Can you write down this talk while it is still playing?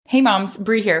Hey moms,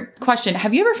 Bree here. Question,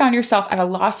 have you ever found yourself at a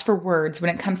loss for words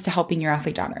when it comes to helping your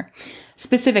athlete daughter?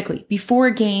 Specifically, before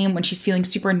a game when she's feeling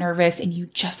super nervous and you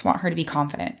just want her to be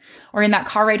confident. Or in that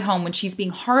car ride home when she's being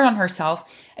hard on herself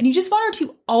and you just want her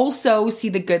to also see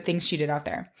the good things she did out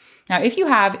there. Now, if you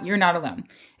have, you're not alone.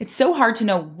 It's so hard to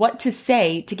know what to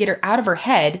say to get her out of her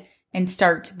head and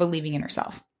start believing in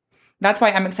herself. That's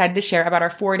why I'm excited to share about our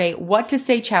 4-day What to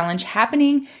Say challenge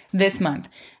happening this month.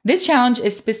 This challenge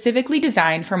is specifically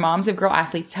designed for moms of girl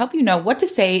athletes to help you know what to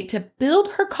say to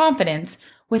build her confidence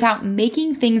without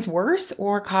making things worse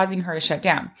or causing her to shut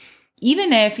down.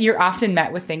 Even if you're often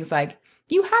met with things like,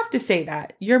 you have to say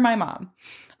that, you're my mom.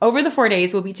 Over the 4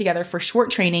 days, we'll be together for short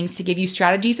trainings to give you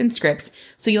strategies and scripts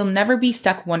so you'll never be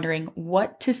stuck wondering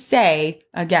what to say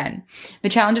again. The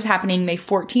challenge is happening May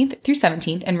 14th through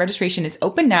 17th, and registration is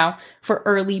open now for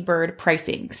early bird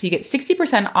pricing. So you get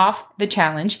 60% off the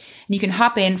challenge, and you can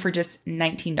hop in for just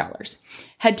 $19.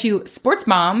 Head to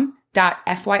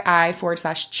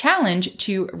sportsmom.fyi/challenge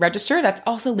to register. That's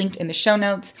also linked in the show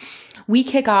notes. We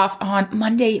kick off on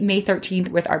Monday, May 13th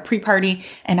with our pre-party,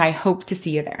 and I hope to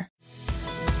see you there.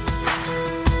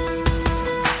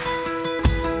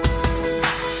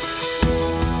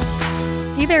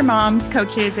 Hey there, moms,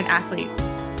 coaches, and athletes.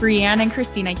 Brianne and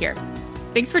Christina here.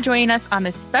 Thanks for joining us on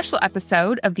this special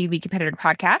episode of the Elite Competitor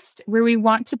Podcast, where we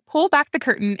want to pull back the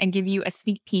curtain and give you a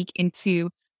sneak peek into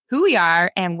who we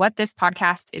are and what this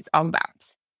podcast is all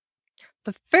about.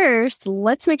 But first,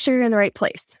 let's make sure you're in the right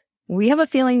place. We have a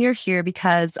feeling you're here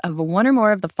because of one or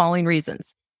more of the following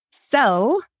reasons.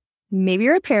 So, maybe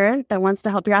you're a parent that wants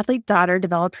to help your athlete daughter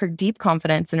develop her deep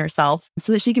confidence in herself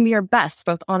so that she can be her best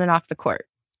both on and off the court.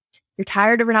 You're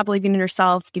tired of her not believing in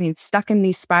herself, getting stuck in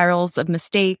these spirals of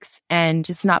mistakes, and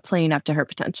just not playing up to her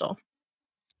potential.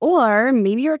 Or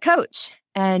maybe you're a coach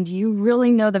and you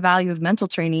really know the value of mental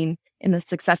training in the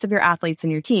success of your athletes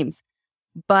and your teams,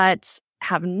 but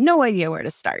have no idea where to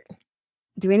start.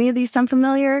 Do any of these sound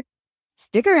familiar?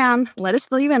 Stick around. Let us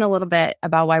fill you in a little bit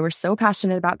about why we're so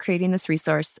passionate about creating this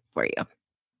resource for you.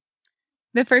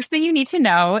 The first thing you need to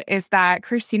know is that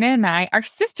Christina and I are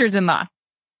sisters-in-law.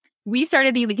 We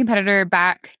started the Elite Competitor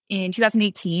back in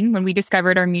 2018 when we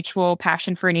discovered our mutual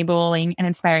passion for enabling and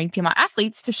inspiring female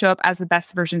athletes to show up as the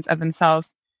best versions of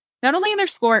themselves, not only in their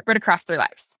sport, but across their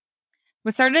lives.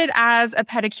 What started as a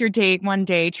pedicure date one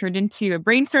day turned into a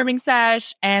brainstorming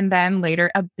sesh and then later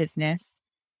a business.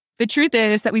 The truth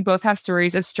is that we both have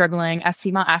stories of struggling as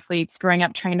female athletes growing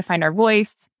up trying to find our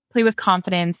voice, play with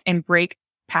confidence, and break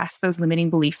past those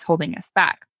limiting beliefs holding us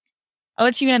back. I'll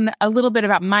let you in a little bit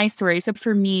about my story. So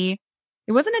for me,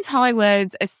 it wasn't until I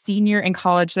was a senior in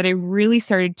college that I really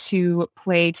started to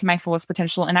play to my fullest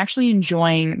potential and actually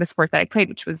enjoying the sport that I played,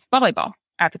 which was volleyball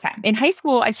at the time. In high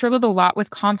school, I struggled a lot with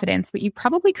confidence, but you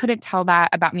probably couldn't tell that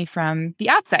about me from the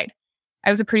outside. I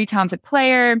was a pretty talented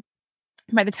player.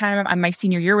 By the time my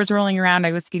senior year was rolling around,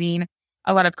 I was getting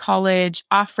a lot of college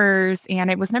offers, and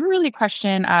it was never really a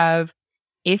question of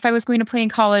if I was going to play in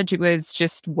college. It was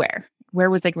just where. Where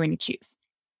was I going to choose?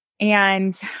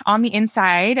 And on the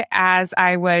inside, as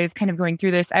I was kind of going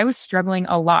through this, I was struggling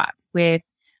a lot with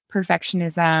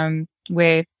perfectionism,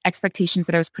 with expectations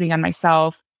that I was putting on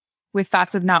myself, with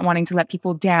thoughts of not wanting to let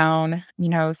people down,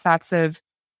 thoughts of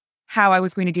how I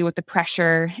was going to deal with the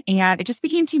pressure. And it just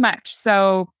became too much.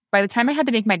 So by the time I had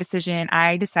to make my decision,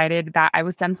 I decided that I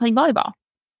was done playing volleyball.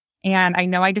 And I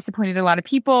know I disappointed a lot of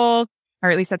people, or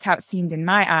at least that's how it seemed in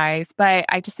my eyes. But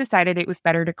I just decided it was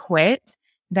better to quit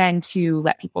than to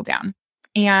let people down.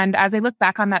 And as I look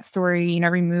back on that story,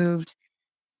 removed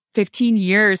 15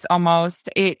 years almost,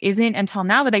 it isn't until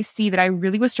now that I see that I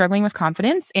really was struggling with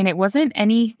confidence. And it wasn't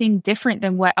anything different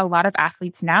than what a lot of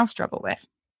athletes now struggle with.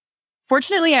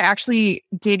 Fortunately, I actually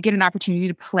did get an opportunity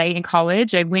to play in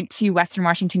college. I went to Western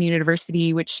Washington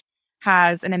University, which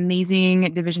has an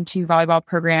amazing Division II volleyball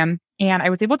program. And I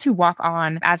was able to walk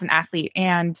on as an athlete.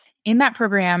 And in that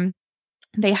program,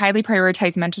 they highly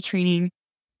prioritize mental training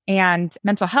and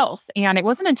mental health. And it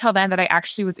wasn't until then that I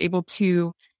actually was able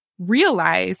to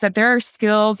realize that there are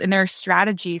skills and there are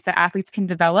strategies that athletes can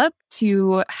develop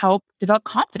to help develop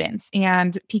confidence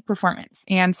and peak performance.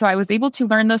 And so I was able to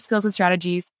learn those skills and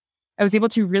strategies. I was able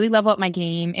to really level up my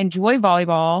game, enjoy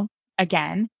volleyball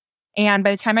again. And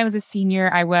by the time I was a senior,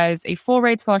 I was a full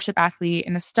ride scholarship athlete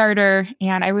and a starter.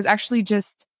 And I was actually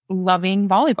just loving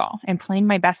volleyball and playing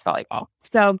my best volleyball.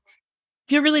 So I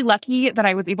feel really lucky that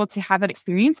I was able to have that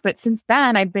experience. But since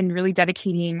then, I've been really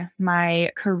dedicating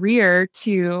my career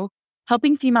to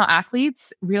helping female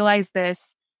athletes realize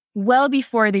this well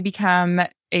before they become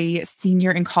a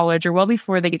senior in college or well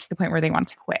before they get to the point where they want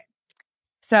to quit.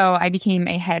 So I became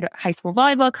a head high school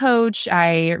volleyball coach.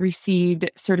 I received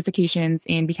certifications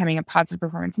in becoming a positive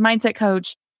performance mindset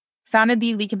coach, founded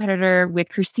the Elite Competitor with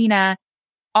Christina,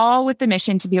 all with the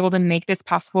mission to be able to make this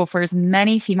possible for as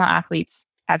many female athletes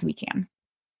as we can.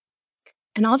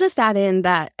 And I'll just add in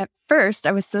that at first,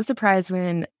 I was so surprised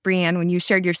when, Brianne, when you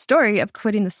shared your story of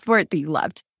quitting the sport that you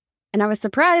loved. And I was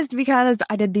surprised because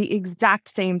I did the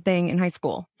exact same thing in high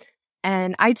school.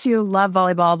 And I too love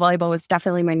volleyball. Volleyball was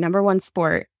definitely my number one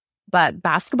sport, but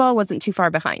basketball wasn't too far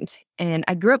behind. And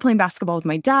I grew up playing basketball with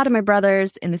my dad and my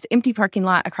brothers in this empty parking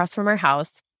lot across from our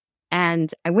house.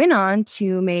 And I went on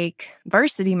to make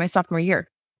varsity my sophomore year.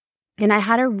 And I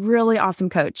had a really awesome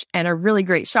coach and a really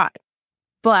great shot.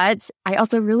 But I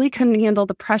also really couldn't handle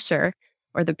the pressure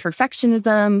or the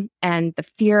perfectionism and the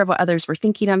fear of what others were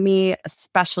thinking of me,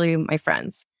 especially my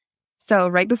friends. So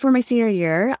right before my senior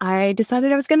year, I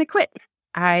decided I was going to quit.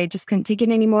 I just couldn't take it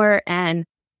anymore. And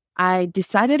I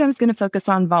decided I was going to focus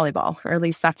on volleyball, or at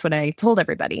least that's what I told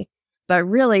everybody. But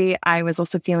really, I was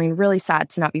also feeling really sad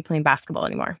to not be playing basketball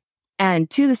anymore. And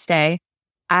to this day,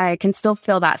 I can still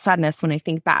feel that sadness when I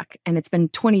think back. And it's been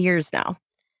 20 years now.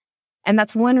 And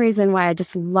that's one reason why I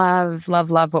just love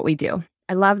what we do.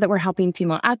 I love that we're helping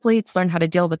female athletes learn how to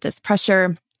deal with this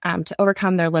pressure, to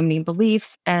overcome their limiting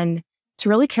beliefs, and to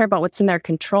really care about what's in their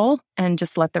control and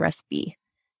just let the rest be.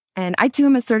 And I too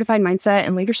am a certified mindset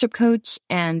and leadership coach,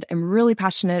 and I'm really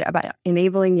passionate about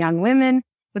enabling young women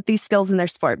with these skills in their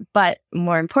sport, but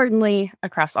more importantly,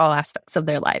 across all aspects of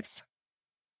their lives.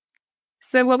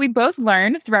 So what we both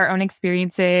learned through our own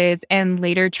experiences and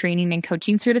later training and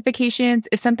coaching certifications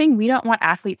is something we don't want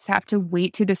athletes to have to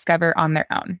wait to discover on their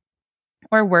own.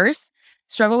 Or worse,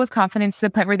 struggle with confidence to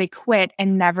the point where they quit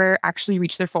and never actually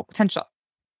reach their full potential.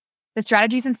 The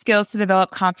strategies and skills to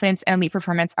develop confidence and elite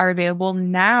performance are available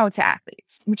now to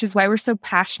athletes, which is why we're so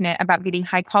passionate about getting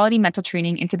high-quality mental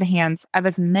training into the hands of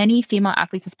as many female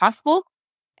athletes as possible.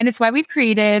 And it's why we've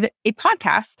created a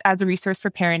podcast as a resource for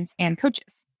parents and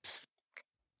coaches.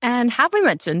 And have we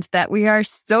mentioned that we are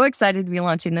so excited to be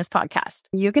launching this podcast?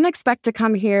 You can expect to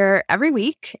come here every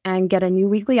week and get a new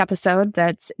weekly episode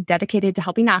that's dedicated to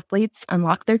helping athletes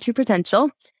unlock their true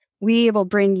potential. We will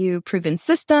bring you proven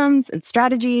systems and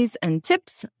strategies and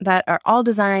tips that are all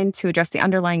designed to address the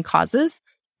underlying causes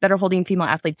that are holding female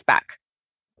athletes back.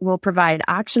 We'll provide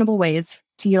actionable ways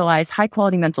to utilize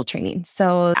high-quality mental training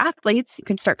so athletes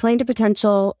can start playing to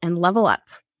potential and level up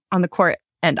on the court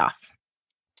and off.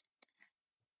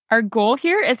 Our goal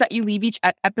here is that you leave each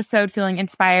episode feeling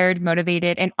inspired,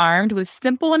 motivated, and armed with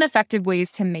simple and effective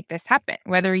ways to make this happen.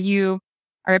 Whether you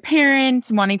are a parent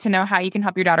wanting to know how you can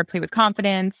help your daughter play with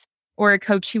confidence, or a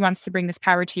coach who wants to bring this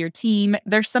power to your team,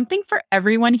 there's something for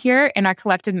everyone here in our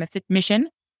collective mission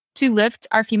to lift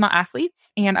our female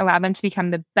athletes and allow them to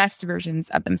become the best versions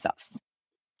of themselves.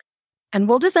 And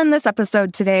we'll just end this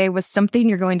episode today with something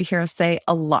you're going to hear us say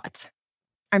a lot.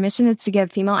 Our mission is to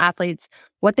give female athletes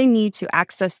what they need to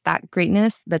access that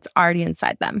greatness that's already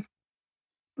inside them.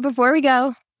 Before we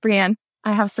go, Brianne,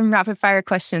 I have some rapid fire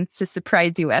questions to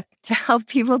surprise you with to help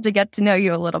people to get to know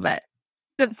you a little bit.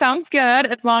 That sounds good,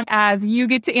 as long as you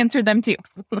get to answer them too.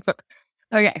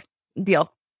 Okay,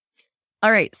 deal.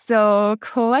 All right, so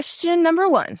question number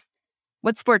 1.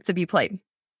 What sports have you played?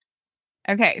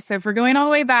 Okay, so if we're going all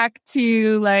the way back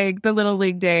to like the Little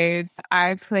League days,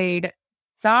 I played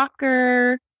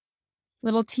soccer,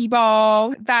 little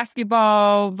t-ball,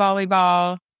 basketball,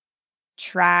 volleyball,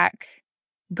 track,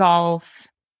 golf,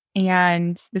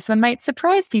 and this one might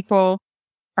surprise people,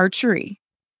 archery.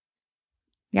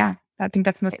 Yeah, I think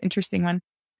that's the most interesting one.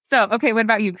 So, okay, what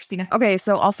about you, Christina? Okay,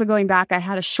 so also going back, I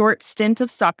had a short stint of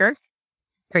soccer,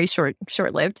 very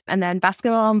short-lived, and then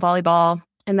basketball and volleyball,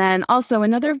 and then also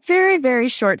another very, very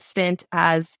short stint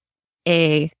as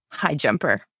a high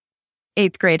jumper,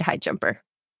 8th grade high jumper.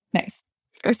 Nice.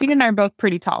 Christina and I are both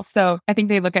pretty tall, so I think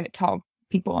they look at tall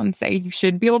people and say, you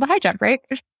should be able to high jump, right?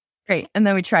 Great. And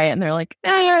then we try it and they're like,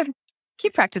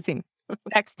 keep practicing.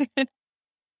 Next.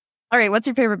 All right. What's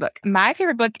your favorite book? My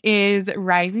favorite book is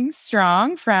Rising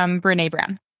Strong from Brené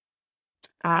Brown.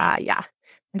 Yeah.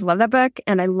 I love that book.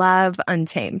 And I love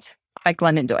Untamed by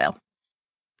Glennon Doyle.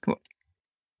 Cool.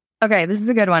 Okay. This is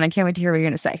a good one. I can't wait to hear what you're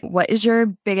going to say. What is your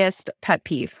biggest pet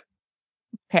peeve?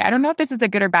 Okay. I don't know if this is a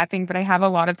good or bad thing, but I have a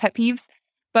lot of pet peeves.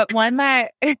 But one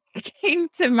that came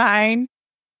to mind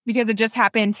because it just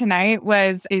happened tonight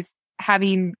is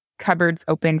having cupboards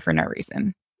open for no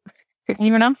reason.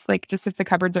 Anyone else? Like just if the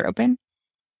cupboards are open?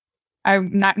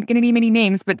 I'm not going to name any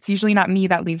names, but it's usually not me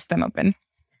that leaves them open.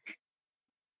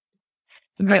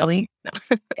 Really?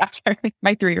 No. Yeah, Charlie,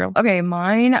 my 3-year-old. Okay,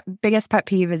 mine biggest pet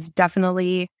peeve is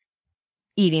definitely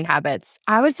eating habits.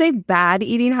 I would say bad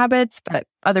eating habits, but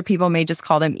other people may just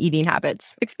call them eating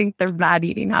habits. I think they're bad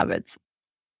eating habits.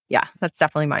 Yeah, that's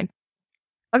definitely mine.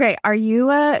 Okay, are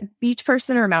you a beach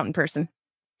person or a mountain person?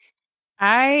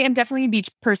 I am definitely a beach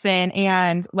person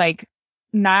and like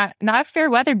not a fair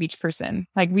weather beach person.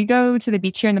 Like we go to the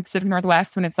beach here in the Pacific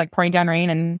Northwest when it's like pouring down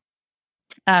rain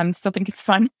and still think it's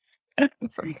fun.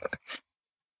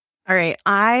 All right,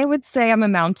 I would say I'm a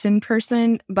mountain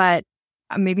person, but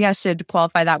maybe I should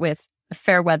qualify that with a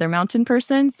fair weather mountain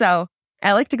person. So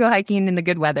I like to go hiking in the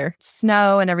good weather,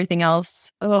 snow and everything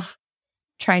else. Ugh,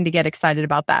 trying to get excited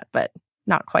about that, but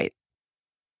not quite.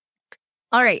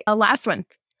 All right, a last one.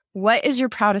 What is your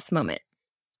proudest moment?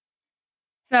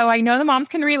 So I know the moms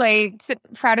can relate.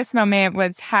 Proudest moment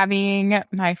was having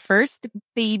my first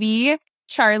baby.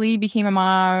 Charlie became a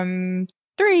mom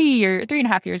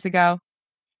 3.5 years ago.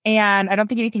 And I don't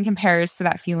think anything compares to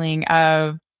that feeling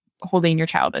of holding your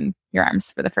child in your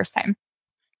arms for the first time.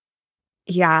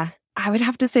 Yeah, I would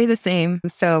have to say the same.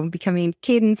 So becoming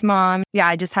Caden's mom, yeah,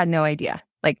 I just had no idea.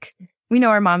 Like, we know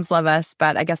our moms love us,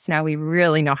 but I guess now we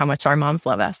really know how much our moms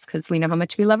love us because we know how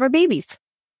much we love our babies.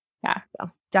 Yeah, so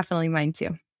definitely mine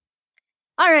too.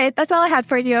 All right, that's all I had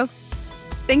for you.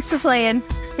 Thanks for playing.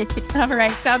 All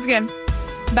right, sounds good.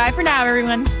 Bye for now,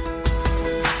 everyone.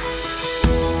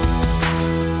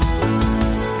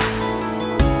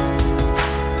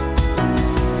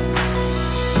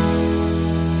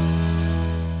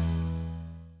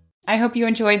 I hope you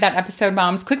enjoyed that episode,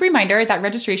 moms. Quick reminder that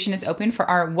registration is open for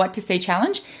our What to Say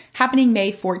challenge happening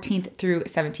May 14th through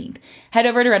 17th. Head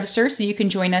over to register so you can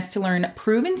join us to learn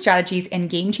proven strategies and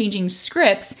game-changing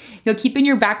scripts you'll keep in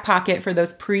your back pocket for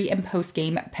those pre- and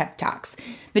post-game pep talks.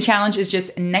 The challenge is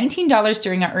just $19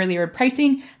 during our earlier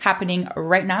pricing happening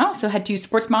right now. So head to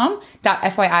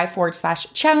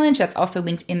sportsmom.fyi/challenge. That's also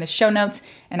linked in the show notes,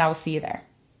 and I will see you there.